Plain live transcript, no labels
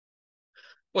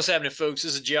What's happening, folks?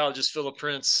 This is geologist Philip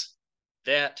Prince.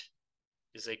 That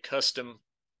is a custom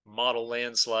model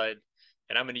landslide,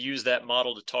 and I'm going to use that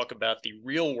model to talk about the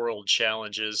real world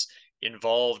challenges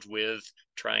involved with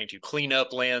trying to clean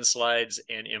up landslides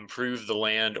and improve the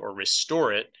land or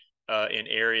restore it in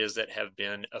areas that have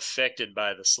been affected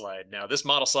by the slide. Now, this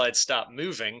model slide stopped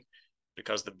moving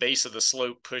because the base of the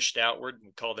slope pushed outward.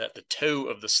 We call that the toe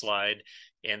of the slide,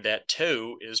 and that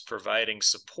toe is providing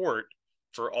support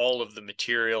for all of the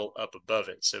material up above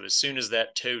it. So as soon as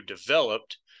that toe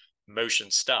developed, motion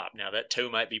stopped. Now that toe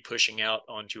might be pushing out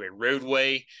onto a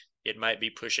roadway. It might be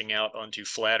pushing out onto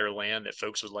flatter land that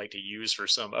folks would like to use for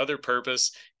some other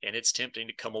purpose. And it's tempting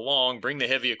to come along, bring the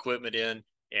heavy equipment in,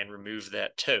 and remove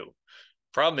that toe.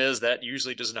 Problem is that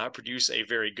usually does not produce a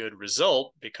very good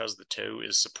result because the toe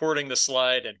is supporting the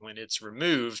slide, and when it's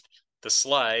removed, the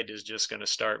slide is just going to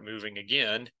start moving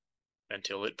again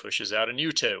until it pushes out a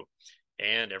new toe.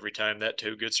 And every time that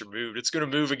toe gets removed, it's going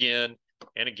to move again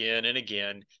and again and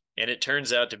again. And it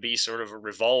turns out to be sort of a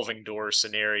revolving door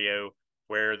scenario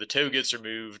where the toe gets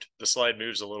removed, the slide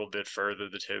moves a little bit further,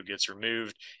 the toe gets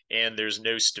removed, and there's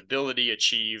no stability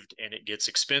achieved, and it gets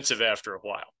expensive after a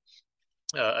while.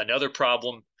 Another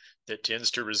problem that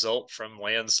tends to result from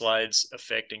landslides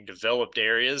affecting developed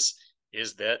areas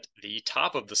is that the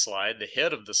top of the slide, the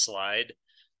head of the slide,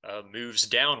 moves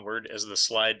downward as the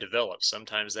slide develops.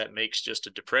 Sometimes that makes just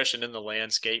a depression in the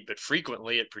landscape, but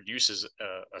frequently it produces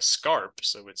a scarp.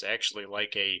 So it's actually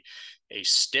like a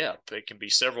step. It can be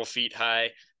several feet high.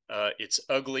 It's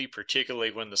ugly,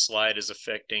 particularly when the slide is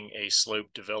affecting a slope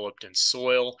developed in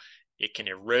soil. It can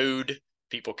erode.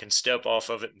 People can step off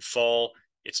of it and fall.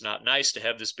 It's not nice to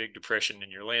have this big depression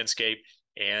in your landscape,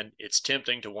 and it's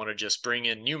tempting to want to just bring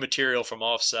in new material from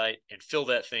offsite and fill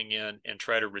that thing in and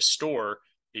try to restore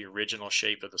the original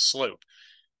shape of the slope.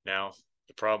 Now,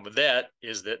 the problem with that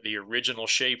is that the original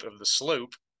shape of the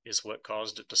slope is what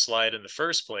caused it to slide in the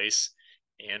first place.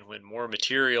 And when more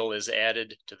material is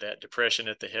added to that depression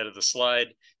at the head of the slide,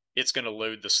 it's going to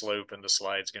load the slope and the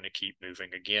slide's going to keep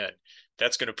moving again.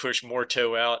 That's going to push more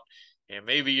toe out. And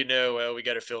maybe well, we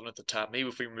got it filled in at the top. Maybe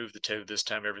if we remove the toe this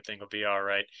time, everything will be all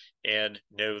right. And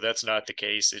no, that's not the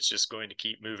case. It's just going to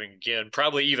keep moving again,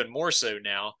 probably even more so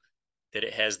now that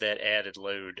it has that added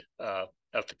load up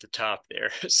at the top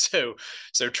there. So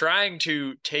trying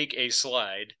to take a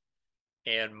slide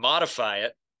and modify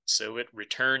it so it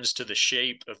returns to the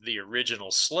shape of the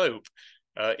original slope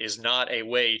is not a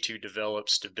way to develop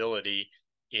stability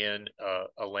in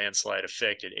a landslide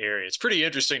affected area. It's pretty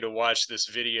interesting to watch this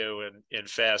video and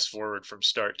fast forward from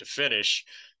start to finish,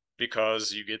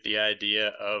 because you get the idea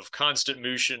of constant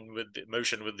motion with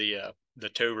the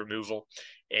toe removal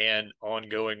and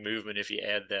ongoing movement if you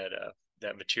add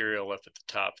that material up at the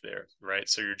top there, right?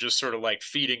 So you're just sort of like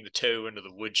feeding the toe into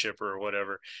the wood chipper or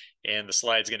whatever, and the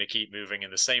slide's going to keep moving,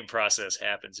 and the same process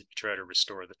happens if you try to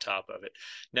restore the top of it.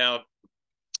 Now,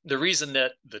 the reason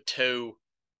that the toe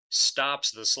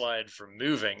stops the slide from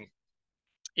moving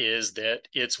is that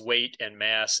its weight and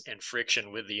mass and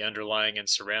friction with the underlying and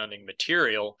surrounding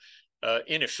material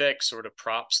in effect sort of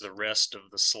props the rest of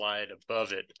the slide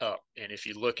above it up. And if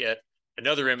you look at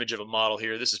another image of a model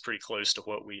here, this is pretty close to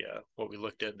what we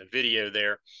looked at in the video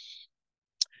there,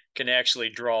 can actually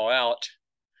draw out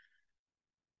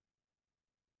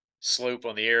slope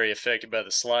on the area affected by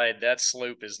the slide. That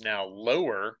slope is now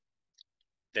lower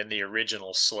than the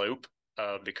original slope,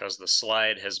 because the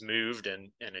slide has moved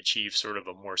and achieved sort of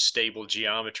a more stable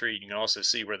geometry. You can also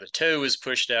see where the toe is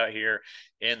pushed out here,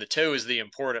 and the toe is the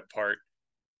important part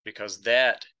because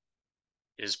that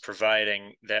is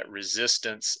providing that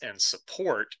resistance and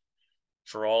support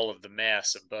for all of the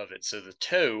mass above it. So the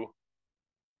toe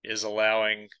is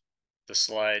allowing the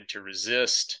slide to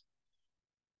resist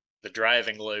the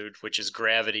driving load, which is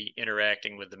gravity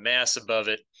interacting with the mass above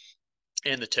it,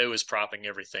 and the toe is propping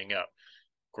everything up.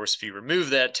 Of course, if you remove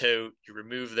that toe, you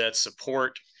remove that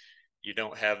support, you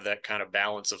don't have that kind of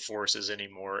balance of forces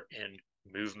anymore, and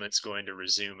movement's going to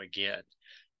resume again.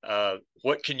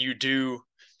 What can you do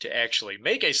to actually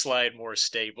make a slide more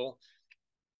stable?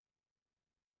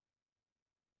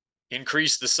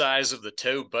 Increase the size of the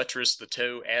toe, buttress the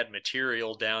toe, add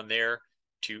material down there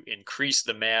to increase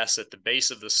the mass at the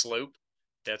base of the slope.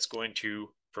 That's going to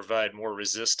provide more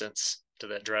resistance to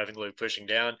that driving load pushing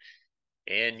down.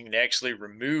 And you can actually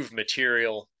remove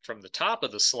material from the top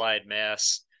of the slide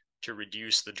mass to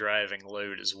reduce the driving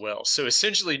load as well. So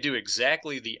essentially do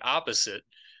exactly the opposite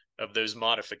of those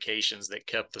modifications that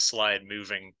kept the slide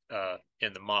moving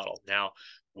in the model. Now,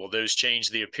 will those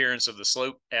change the appearance of the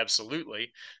slope?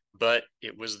 Absolutely. But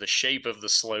it was the shape of the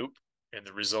slope and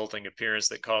the resulting appearance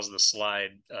that caused the slide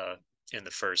in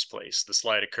the first place. The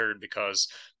slide occurred because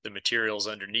the materials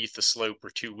underneath the slope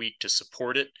were too weak to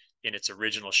support it in its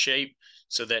original shape,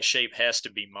 so that shape has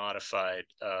to be modified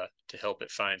to help it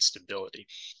find stability.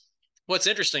 What's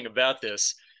interesting about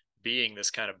this being this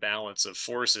kind of balance of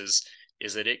forces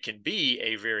is that it can be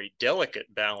a very delicate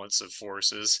balance of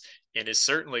forces, and is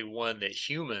certainly one that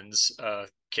humans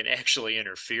can actually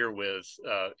interfere with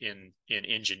in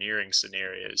engineering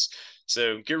scenarios.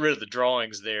 So get rid of the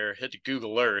drawings there, head to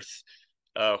Google Earth.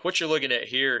 What you're looking at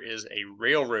here is a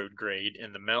railroad grade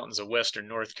in the mountains of western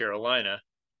North Carolina.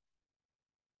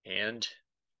 And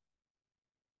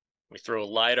we throw a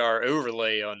LiDAR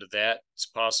overlay onto that. It's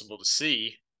possible to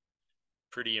see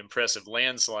pretty impressive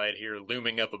landslide here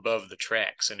looming up above the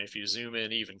tracks. And if you zoom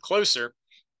in even closer,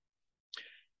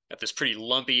 at this pretty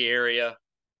lumpy area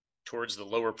towards the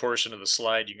lower portion of the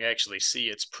slide, you can actually see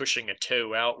it's pushing a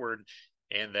toe outward,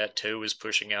 and that toe is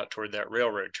pushing out toward that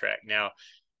railroad track. Now,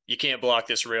 you can't block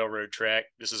this railroad track.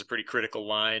 This is a pretty critical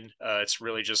line. It's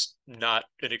really just not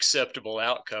an acceptable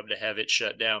outcome to have it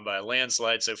shut down by a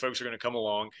landslide. So folks are going to come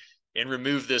along and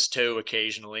remove this toe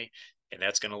occasionally, and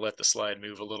that's going to let the slide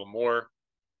move a little more.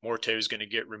 More toes going to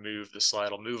get removed. The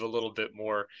slide will move a little bit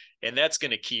more, and that's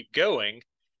going to keep going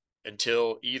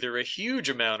until either a huge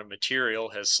amount of material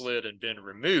has slid and been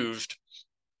removed,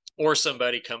 or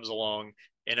somebody comes along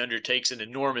and undertakes an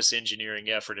enormous engineering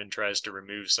effort and tries to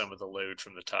remove some of the load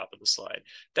from the top of the slide.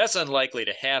 That's unlikely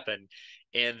to happen,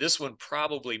 and this one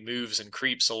probably moves and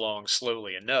creeps along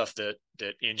slowly enough that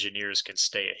engineers can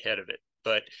stay ahead of it.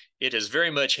 But it has very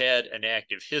much had an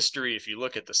active history. If you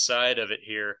look at the side of it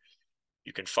here,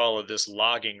 you can follow this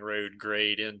logging road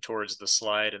grade in towards the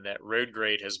slide, and that road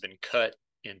grade has been cut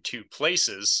in two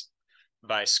places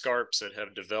by scarps that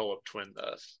have developed when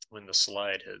the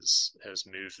slide has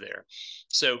moved there.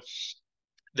 So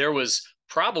there was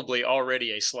probably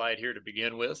already a slide here to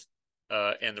begin with,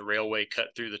 and the railway cut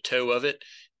through the toe of it.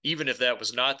 Even if that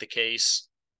was not the case,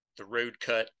 the road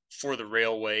cut for the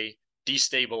railway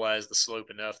destabilized the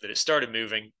slope enough that it started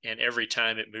moving, and every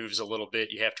time it moves a little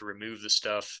bit, you have to remove the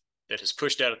stuff that has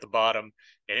pushed out at the bottom,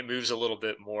 and it moves a little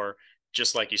bit more,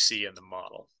 just like you see in the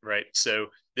model, right? So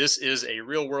this is a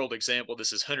real world example.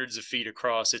 This is hundreds of feet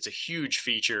across. It's a huge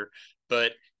feature,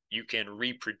 but you can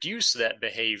reproduce that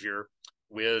behavior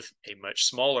with a much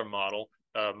smaller model.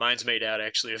 Mine's made out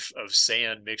actually of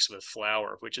sand mixed with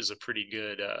flour, which is a pretty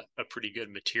good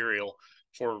material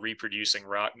for reproducing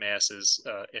rock masses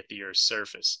at the Earth's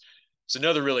surface. There's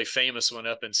another really famous one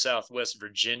up in Southwest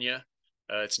Virginia.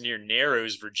 It's near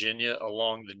Narrows, Virginia,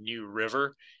 along the New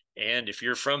River. And if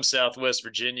you're from Southwest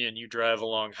Virginia and you drive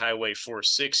along Highway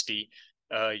 460,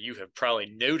 you have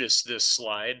probably noticed this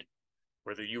slide,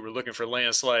 whether you were looking for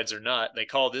landslides or not. They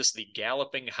call this the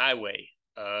Galloping Highway.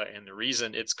 And the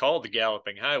reason it's called the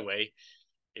Galloping Highway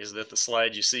is that the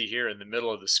slide you see here in the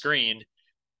middle of the screen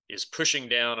is pushing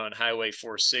down on Highway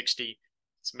 460.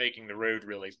 It's making the road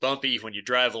really bumpy. When you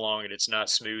drive along it, it's not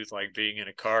smooth like being in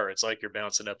a car. It's like you're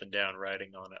bouncing up and down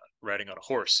riding on a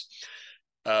horse.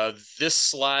 This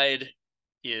slide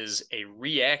is a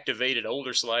reactivated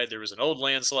older slide. There was an old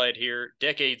landslide here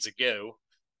decades ago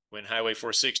when Highway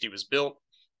 460 was built.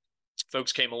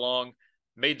 Folks came along,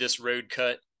 made this road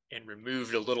cut, and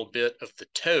removed a little bit of the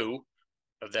toe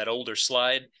of that older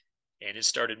slide, and it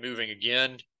started moving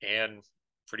again, and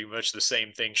pretty much the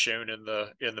same thing shown in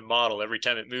the model. Every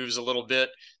time it moves a little bit,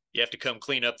 you have to come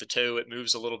clean up the toe. It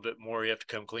moves a little bit more, you have to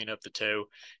come clean up the toe.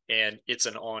 And it's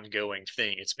an ongoing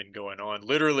thing. It's been going on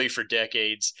literally for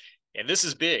decades. And this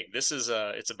is big. This is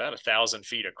it's about 1,000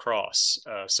 feet across.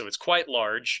 So it's quite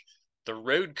large. The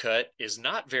road cut is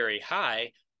not very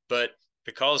high, but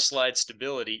because slide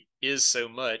stability is so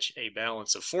much a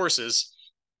balance of forces,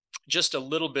 just a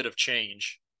little bit of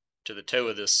change to the toe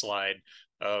of this slide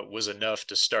was enough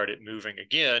to start it moving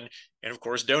again. And of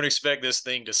course, don't expect this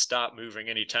thing to stop moving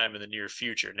anytime in the near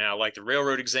future. Now, like the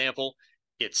railroad example,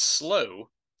 it's slow,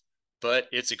 but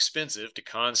it's expensive to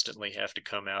constantly have to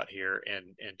come out here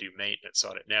and do maintenance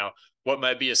on it. Now, what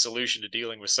might be a solution to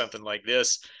dealing with something like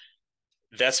this?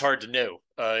 That's hard to know.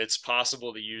 It's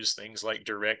possible to use things like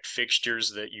direct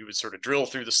fixtures that you would sort of drill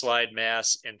through the slide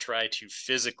mass and try to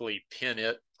physically pin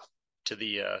it to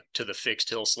the fixed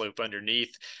hill slope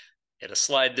underneath. At a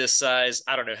slide this size,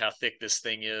 I don't know how thick this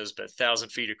thing is, but 1,000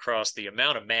 feet across, the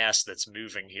amount of mass that's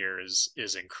moving here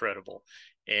is incredible.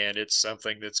 And it's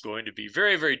something that's going to be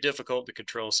very, very difficult to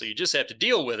control. So you just have to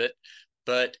deal with it.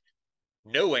 But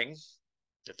knowing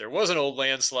that there was an old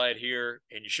landslide here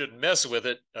and you shouldn't mess with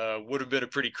it would have been a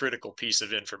pretty critical piece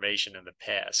of information in the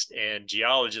past. And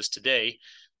geologists today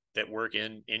that work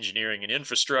in engineering and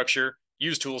infrastructure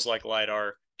use tools like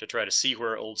LiDAR to try to see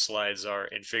where old slides are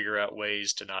and figure out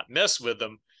ways to not mess with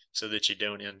them so that you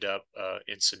don't end up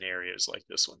in scenarios like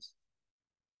this one.